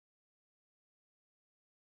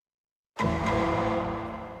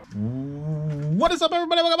What is up,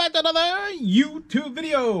 everybody? Welcome back to another YouTube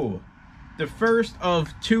video. The first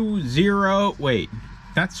of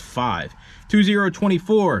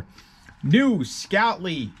 2024 new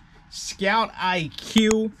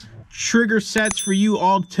ScoutIQ trigger sets for you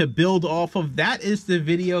all to build off of. That is the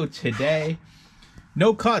video today.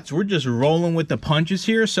 No cuts, we're just rolling with the punches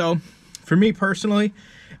here. So for me personally,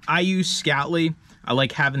 I use ScoutIQ. I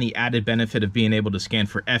like having the added benefit of being able to scan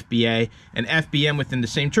for FBA and FBM within the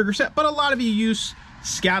same trigger set, but a lot of you use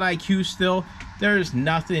ScoutIQ still. There's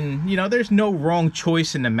nothing, you know, there's no wrong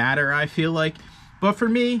choice in the matter, I feel like. But for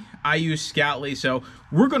me, I use ScoutIQ, so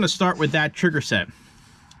we're gonna start with that trigger set.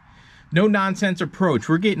 No nonsense approach.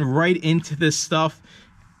 We're getting right into this stuff.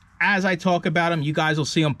 As I talk about them, you guys will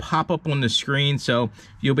see them pop up on the screen, so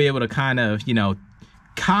you'll be able to kind of, you know,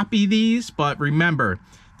 copy these. But remember,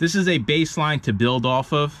 this is a baseline to build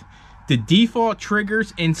off of. The default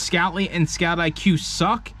triggers in ScoutIQ and ScoutIQ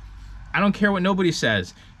suck. I don't care what nobody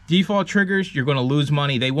says. Default triggers, you're gonna lose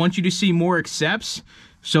money. They want you to see more accepts,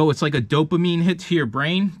 so it's like a dopamine hit to your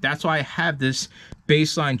brain. That's why I have this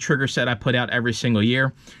baseline trigger set I put out every single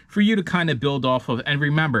year for you to kind of build off of. And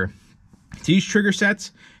remember, these trigger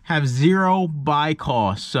sets have zero buy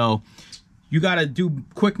cost. So you got to do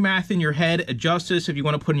quick math in your head, adjust this if you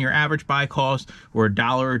want to put in your average buy cost or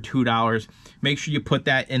 $1 or $2. Make sure you put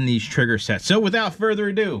that in these trigger sets. So without further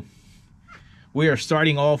ado, we are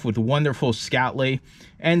starting off with wonderful ScoutIQ.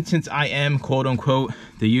 And since I am, quote unquote,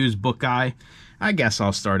 the used book guy, I guess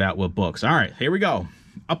I'll start out with books. All right, here we go.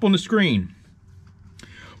 Up on the screen.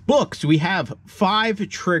 Books, we have 5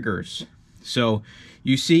 triggers. So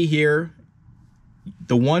you see here,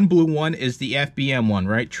 the one blue one is the FBM one,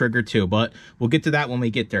 right? Trigger 2, but we'll get to that when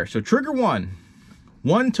we get there. So trigger 1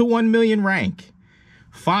 to 1 million rank,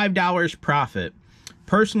 $5 profit.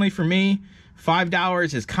 Personally for me,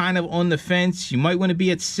 $5 is kind of on the fence. You might want to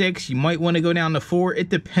be at 6, you might want to go down to 4. It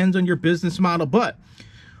depends on your business model, but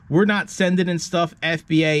we're not sending in stuff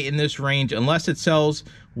FBA in this range unless it sells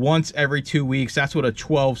once every 2 weeks. That's what a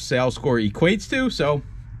 12 sales score equates to. So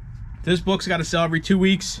this book's got to sell every 2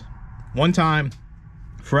 weeks, one time,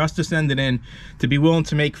 for us to send it in, to be willing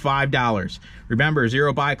to make $5. Remember,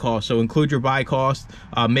 zero buy cost, so include your buy cost,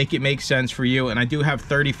 make it make sense for you. And I do have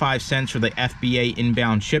 35 cents for the FBA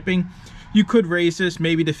inbound shipping. You could raise this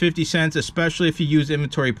maybe to 50 cents, especially if you use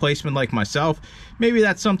inventory placement like myself. Maybe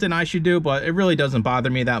that's something I should do, but it really doesn't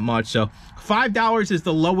bother me that much. So $5 is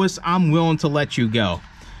the lowest I'm willing to let you go.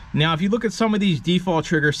 Now, if you look at some of these default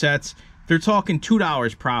trigger sets, they're talking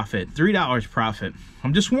 $2 profit, $3 profit.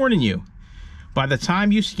 I'm just warning you. By the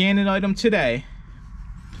time you scan an item today,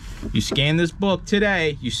 you scan this book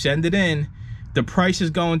today, you send it in, the price is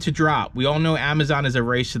going to drop. We all know Amazon is a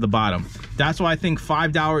race to the bottom. That's why I think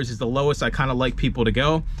 $5 is the lowest I kind of like people to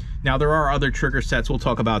go. Now, there are other trigger sets. We'll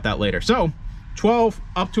talk about that later. So 12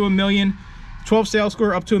 up to $1 million, 12 sales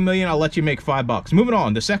score up to $1 million, I'll let you make $5. Moving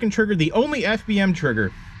on, the second trigger, the only FBM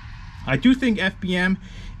trigger. I do think FBM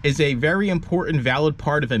is a very important, valid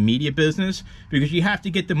part of a media business because you have to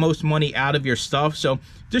get the most money out of your stuff. So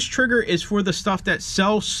this trigger is for the stuff that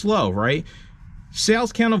sells slow, right?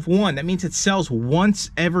 Sales count of 1, that means it sells once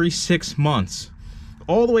every 6 months.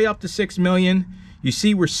 All the way up to 6 million. You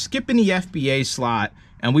see, we're skipping the FBA slot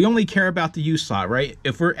and we only care about the U slot, right?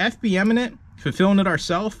 If we're FBMing it, fulfilling it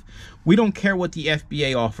ourselves, we don't care what the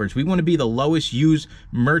FBA offers. We want to be the lowest used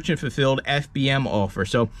merchant fulfilled FBM offer.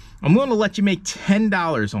 So I'm going to let you make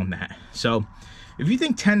 $10 on that. So if you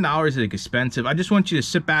think $10 is expensive, I just want you to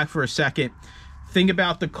sit back for a second. Think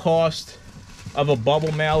about the cost of a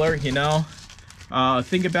bubble mailer, you know.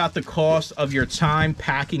 Think about the cost of your time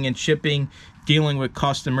packing and shipping, dealing with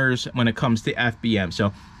customers when it comes to FBM.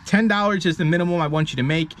 So $10 is the minimum I want you to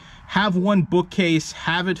make. Have one bookcase,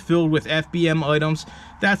 have it filled with FBM items.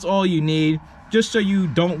 That's all you need, just so you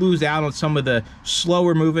don't lose out on some of the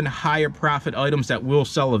slower moving, higher profit items that will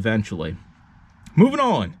sell eventually. Moving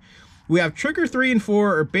on, we have trigger 3 and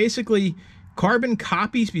 4 are basically carbon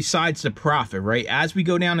copies besides the profit, right? As we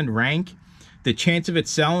go down in rank, the chance of it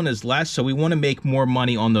selling is less, so we want to make more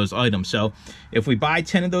money on those items. So if we buy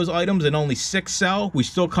 10 of those items and only 6 sell, we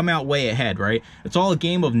still come out way ahead, right? It's all a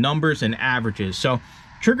game of numbers and averages. So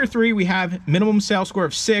trigger 3, we have minimum sales score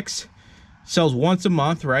of 6, sells once a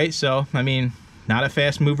month, right? So, I mean, not a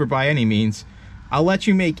fast mover by any means. I'll let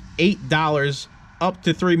you make $8 up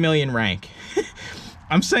to 3 million rank.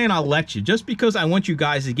 I'm saying I'll let you, just because I want you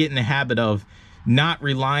guys to get in the habit of not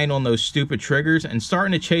relying on those stupid triggers and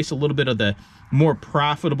starting to chase a little bit of the more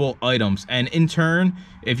profitable items. And in turn,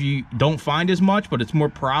 if you don't find as much, but it's more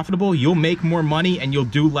profitable, you'll make more money and you'll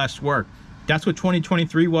do less work. That's what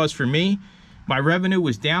 2023 was for me. My revenue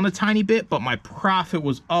was down a tiny bit, but my profit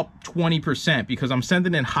was up 20% because I'm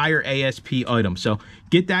sending in higher ASP items. So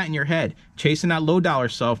get that in your head. Chasing that low dollar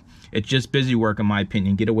stuff, it's just busy work in my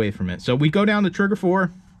opinion. Get away from it. So we go down to trigger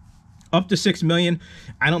 4. Up to 6 million.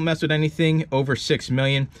 I don't mess with anything over 6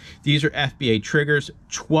 million. These are FBA triggers.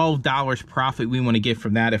 $12 profit we want to get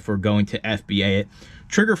from that if we're going to FBA it.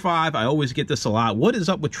 Trigger 5, I always get this a lot. What is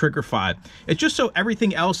up with trigger 5? It's just so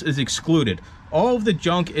everything else is excluded. All of the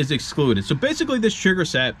junk is excluded. So basically this trigger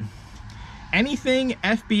set, anything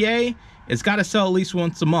FBA, it's got to sell at least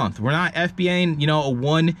once a month. We're not FBAing, you know, a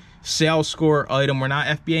 1 sales score item. We're not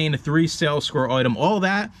FBAing a 3 sales score item. All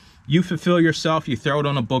that, you fulfill yourself, you throw it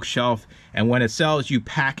on a bookshelf, and when it sells, you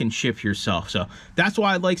pack and ship yourself. So that's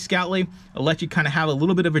why I like Scoutly. I'll let you kind of have a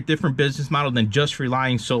little bit of a different business model than just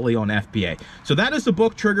relying solely on FBA. So that is the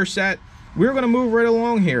book trigger set. We're going to move right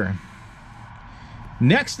along here.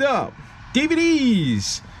 Next up,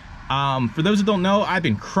 DVDs. For those that don't know, I've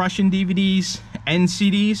been crushing DVDs and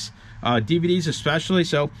CDs. DVDs especially.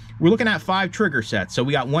 So we're looking at 5 trigger sets. So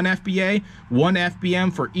we got 1 FBA, 1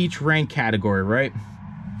 FBM for each rank category, right?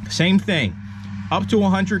 Same thing, up to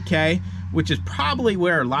 100K, which is probably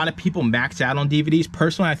where a lot of people max out on DVDs.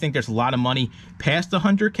 Personally, I think there's a lot of money past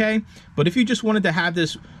 100K, but if you just wanted to have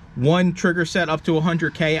this 1 trigger set up to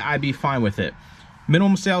 100K, I'd be fine with it.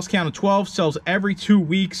 Minimum sales count of 12, sells every 2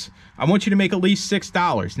 weeks. I want you to make at least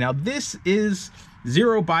 $6. Now, this is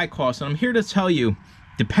 0 buy cost, and I'm here to tell you,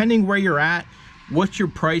 depending where you're at, what your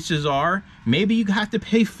prices are, maybe you have to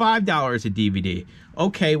pay $5 a DVD.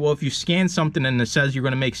 Okay, well, if you scan something and it says you're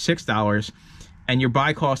going to make $6 and your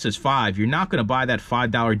buy cost is $5, you're not going to buy that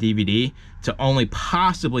 $5 DVD to only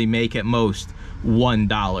possibly make at most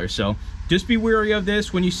 $1. So just be wary of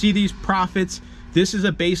this. When you see these profits, this is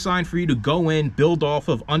a baseline for you to go in, build off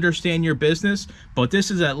of, understand your business, but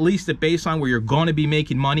this is at least a baseline where you're going to be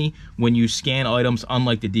making money when you scan items,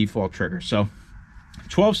 unlike the default trigger. So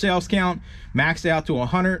 12 sales count, maxed out to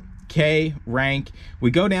 100K rank. We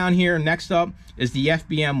go down here. Next up is the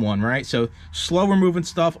FBM one, right? So slower moving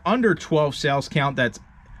stuff under 12 sales count, that's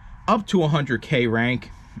up to 100K rank.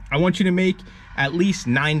 I want you to make at least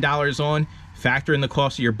 $9 on. Factor in the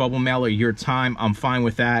cost of your bubble mail or your time. I'm fine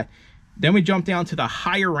with that. Then we jump down to the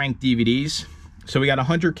higher ranked DVDs. So we got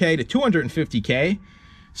 100K to 250K.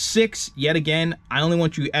 6, yet again, I only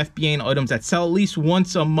want you FBAing items that sell at least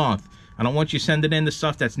once a month. I don't want you sending in the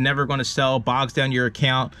stuff that's never going to sell, bogs down your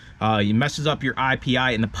account, you messes up your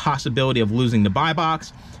IPI and the possibility of losing the buy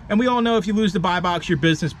box. And we all know if you lose the buy box, your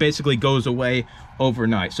business basically goes away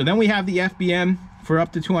overnight. So then we have the FBM for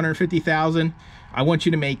up to 250,000. I want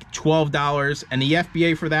you to make $12, and the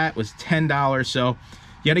FBA for that was $10. So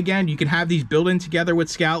yet again, you can have these built in together with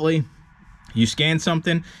Scoutly. You scan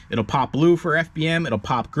something, it'll pop blue for FBM, it'll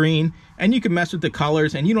pop green, and you can mess with the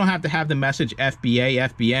colors, and you don't have to have the message FBA,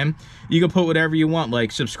 FBM. You can put whatever you want,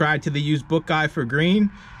 like subscribe to the used book guy for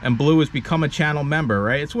green, and blue is become a channel member,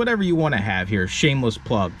 right? It's whatever you want to have here, shameless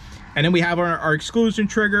plug. And then we have our exclusion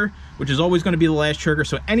trigger, which is always going to be the last trigger.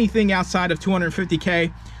 So anything outside of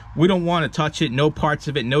 250K, we don't want to touch it, no parts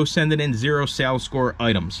of it, no sending in 0 sales score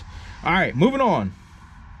items. All right, moving on.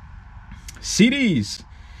 CDs.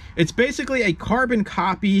 It's basically a carbon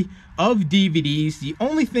copy of DVDs. The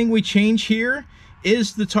only thing we change here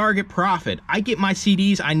is the target profit. I get my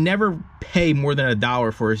CDs, I never pay more than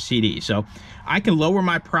 $1 for a CD. So I can lower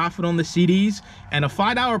my profit on the CDs, and a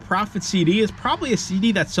 $5 profit CD is probably a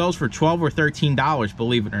CD that sells for $12 or $13,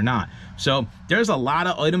 believe it or not. So there's a lot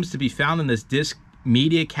of items to be found in this disc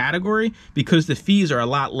media category because the fees are a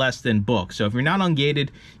lot less than books. So if you're not ungated,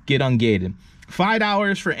 get ungated.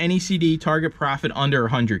 $5 for any CD, target profit under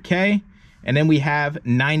 100K. And then we have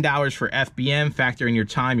 $9 for FBM, factor in your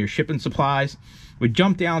time, your shipping supplies. We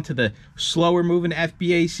jump down to the slower moving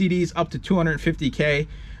FBA CDs up to 250K.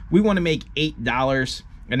 We want to make $8,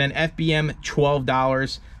 and then FBM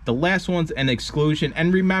 $12. The last one's an exclusion.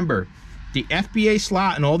 And remember, the FBA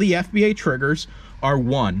slot and all the FBA triggers are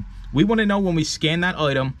 1. We want to know when we scan that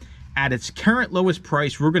item at its current lowest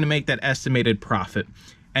price, we're going to make that estimated profit.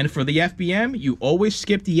 And for the FBM, you always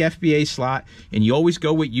skip the FBA slot and you always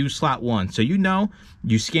go with use slot 1. So you know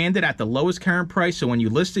you scanned it at the lowest current price. So when you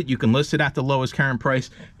list it, you can list it at the lowest current price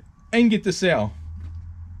and get the sale.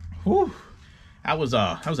 Whew. That was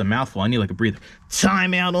a mouthful. I need like a breather.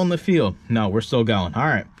 Time out on the field. No, we're still going. All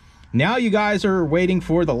right. Now you guys are waiting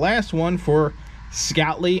for the last one for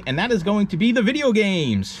Scoutly, and that is going to be the video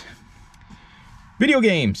games. Video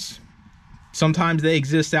games. Sometimes they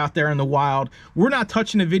exist out there in the wild. We're not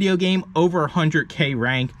touching a video game over 100K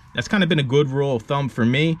rank. That's kind of been a good rule of thumb for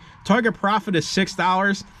me. Target profit is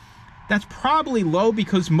 $6. That's probably low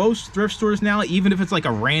because most thrift stores now, even if it's like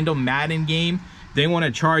a random Madden game, they want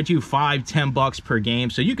to charge you $5-10 per game.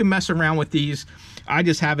 So you can mess around with these. I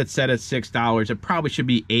just have it set at $6. It probably should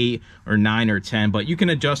be $8 or $9 or $10, but you can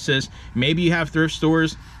adjust this. Maybe you have thrift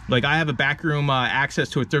stores. Like I have a backroom access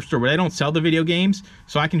to a thrift store where they don't sell the video games,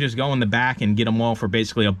 so I can just go in the back and get them all for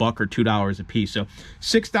basically $1 or $2 a piece. So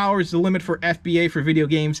 $6 is the limit for FBA for video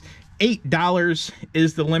games. $8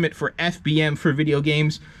 is the limit for FBM for video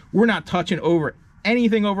games. We're not touching over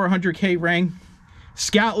anything over 100K rank.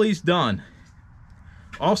 Scoutly's done.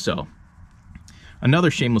 Also,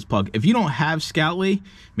 another shameless plug, if you don't have Scoutly,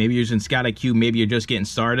 maybe you're using ScoutIQ, maybe you're just getting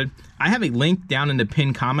started, I have a link down in the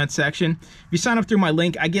pinned comment section. If you sign up through my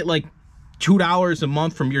link, I get like $2 a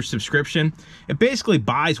month from your subscription. It basically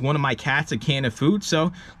buys one of my cats a can of food.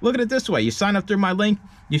 So look at it this way, you sign up through my link,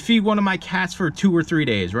 you feed one of my cats for 2 or 3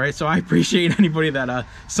 days, right? So I appreciate anybody that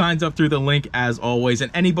signs up through the link as always,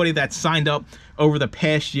 and anybody that signed up over the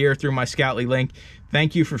past year through my Scoutly link.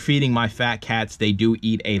 Thank you for feeding my fat cats. They do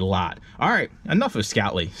eat a lot. All right, enough of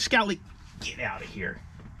Scoutly. Scoutly, get out of here.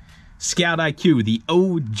 ScoutIQ, the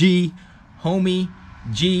OG homie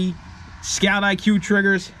G ScoutIQ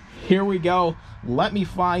triggers. Here we go. Let me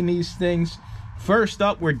find these things. First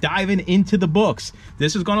up, we're diving into the books.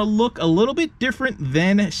 This is gonna look a little bit different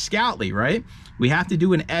than Scoutly, right? We have to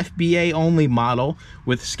do an FBA only model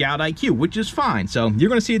with ScoutIQ, which is fine. So you're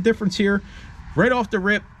gonna see a difference here right off the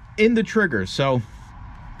rip in the triggers. So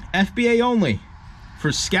FBA only for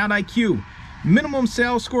ScoutIQ. Minimum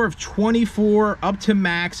sales score of 24 up to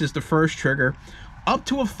max is the first trigger. Up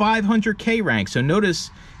to a 500K rank. So notice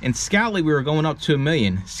in Scoutly we were going up to 1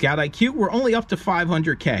 million. ScoutIQ we're only up to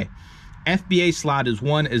 500K. FBA slot is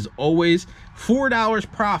 1 is always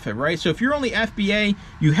 $4 profit, right? So if you're only FBA,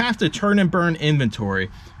 you have to turn and burn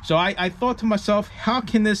inventory. So I thought to myself, how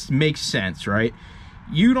can this make sense, right?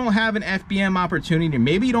 You don't have an FBM opportunity.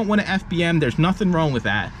 Maybe you don't want an FBM. There's nothing wrong with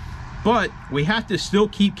that. But we have to still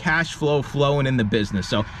keep cash flow flowing in the business.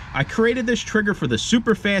 So I created this trigger for the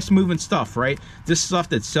super fast moving stuff, right? This stuff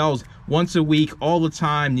that sells once a week, all the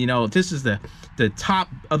time. You know, this is the top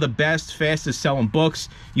of the best, fastest selling books.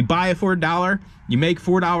 You buy it for $1, you make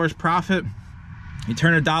 $4 profit. You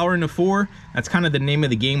turn $1 into 4. That's kind of the name of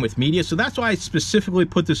the game with media. So that's why I specifically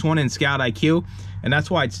put this one in ScoutIQ. And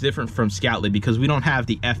that's why it's different from Scoutly, because we don't have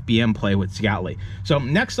the FBM play with Scoutly. So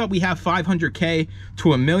next up, we have 500K to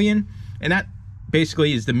 1 million. And that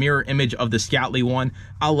basically is the mirror image of the Scoutly one.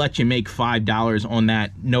 I'll let you make $5 on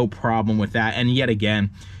that. No problem with that. And yet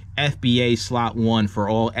again, FBA slot 1 for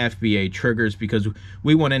all FBA triggers, because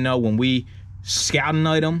we want to know when we scout an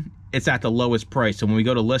item, it's at the lowest price. So when we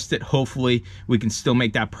go to list it, hopefully we can still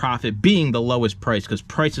make that profit being the lowest price, because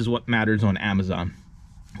price is what matters on Amazon.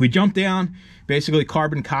 We jump down, basically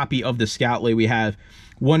carbon copy of the Scoutly. We have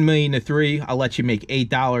 1 million to 3, I'll let you make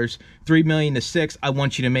 $8. 3 million to 6, I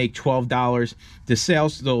want you to make $12. The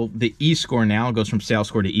sales, the E-score now goes from sales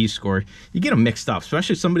score to E-score. You get them mixed up,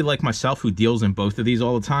 especially somebody like myself who deals in both of these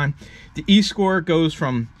all the time. The E-score goes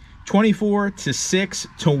from 24 to 6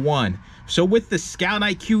 to 1. So with the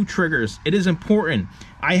ScoutIQ triggers, it is important.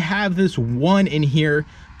 I have this 1 in here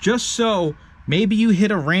just so maybe you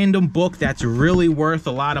hit a random book that's really worth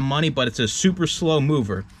a lot of money, but it's a super slow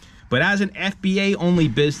mover. But as an FBA only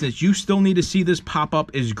business, you still need to see this pop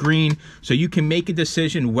up as green so you can make a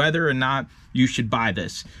decision whether or not you should buy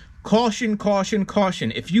this. Caution, caution,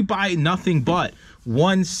 caution. If you buy nothing but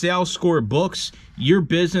 1 sales score books, your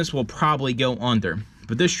business will probably go under.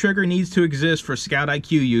 But this trigger needs to exist for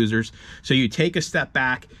ScoutIQ users, so you take a step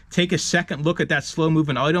back, take a second look at that slow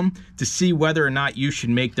moving item to see whether or not you should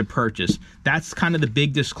make the purchase. That's kind of the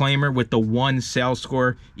big disclaimer with the 1 sales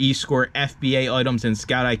score, E-score, FBA items in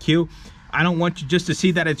ScoutIQ. I don't want you just to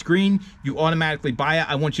see that it's green, you automatically buy it.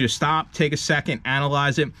 I want you to stop, take a second,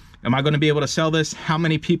 analyze it. Am I going to be able to sell this? How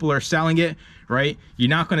many people are selling it, right? You're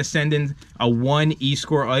not going to send in a 1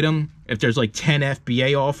 E-score item if there's like 10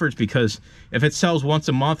 FBA offers, because if it sells once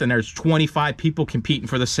a month and there's 25 people competing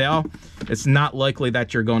for the sale, it's not likely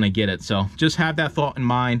that you're going to get it. So just have that thought in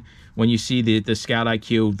mind when you see the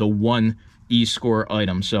ScoutIQ, the 1 E-score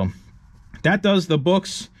item. So that does the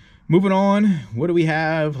books. Moving on, what do we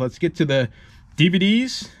have? Let's get to the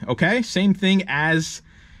DVDs. Okay, same thing as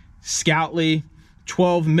Scoutly.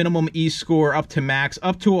 12 minimum E-score up to max,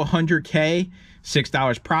 up to 100K,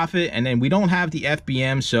 $6 profit. And then we don't have the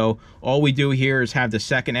FBM, so all we do here is have the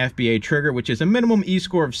second FBA trigger, which is a minimum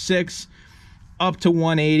E-score of 6, up to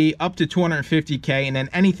 180, up to 250K, and then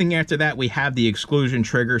anything after that, we have the exclusion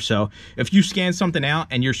trigger. So if you scan something out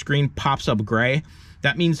and your screen pops up gray,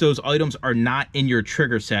 that means those items are not in your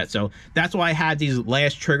trigger set. So that's why I had these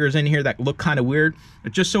last triggers in here that look kind of weird,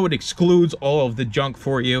 but just so it excludes all of the junk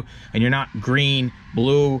for you, and you're not green,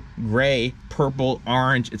 blue, gray, purple,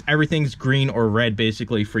 orange. Everything's green or red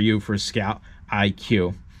basically for you for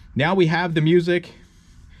ScoutIQ. Now we have the music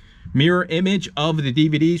mirror image of the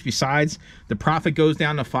DVDs. Besides, the profit goes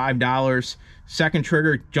down to $5. Second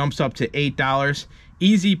trigger jumps up to $8.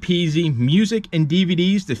 Easy peasy. Music and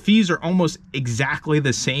DVDs, the fees are almost exactly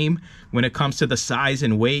the same when it comes to the size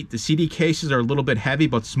and weight. The CD cases are a little bit heavy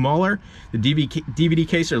but smaller. The DVD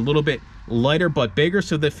cases are a little bit lighter but bigger,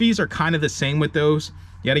 so the fees are kind of the same with those.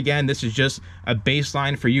 Yet again, this is just a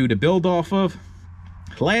baseline for you to build off of.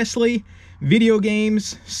 Lastly, video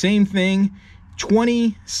games, same thing.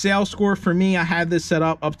 20 sales score for me. I have this set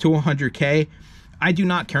up to 100K. I do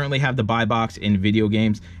not currently have the buy box in video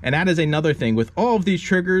games, and that is another thing with all of these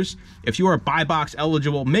triggers. If you are buy box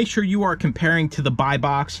eligible, make sure you are comparing to the buy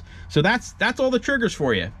box. So that's all the triggers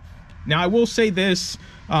for you. Now I will say this,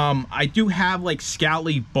 I do have like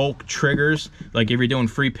Scoutly bulk triggers, like if you're doing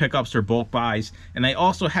free pickups or bulk buys, and I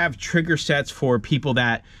also have trigger sets for people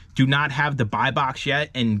that do not have the buy box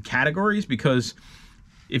yet in categories, because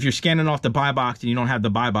if you're scanning off the buy box and you don't have the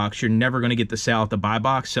buy box, you're never going to get the sale at the buy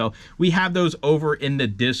box. So we have those over in the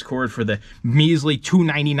Discord for the measly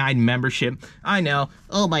 $2.99 membership. I know.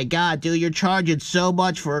 Oh my God, dude, you're charging so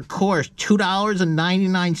much for a course.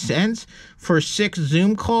 $2.99 for 6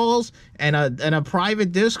 Zoom calls and a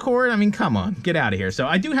private Discord? I mean, come on, get out of here. So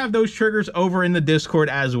I do have those triggers over in the Discord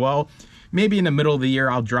as well. Maybe in the middle of the year,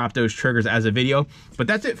 I'll drop those triggers as a video. But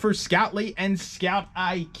that's it for Scoutly and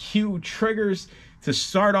ScoutIQ triggers to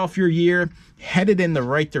start off your year headed in the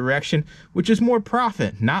right direction, which is more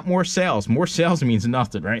profit, not more sales. More sales means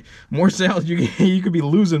nothing, right? More sales, you could be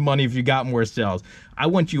losing money if you got more sales. I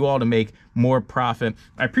want you all to make more profit.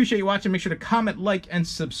 I appreciate you watching. Make sure to comment, like, and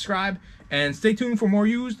subscribe, and stay tuned for more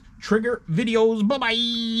used trigger videos.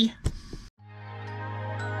 Bye-bye.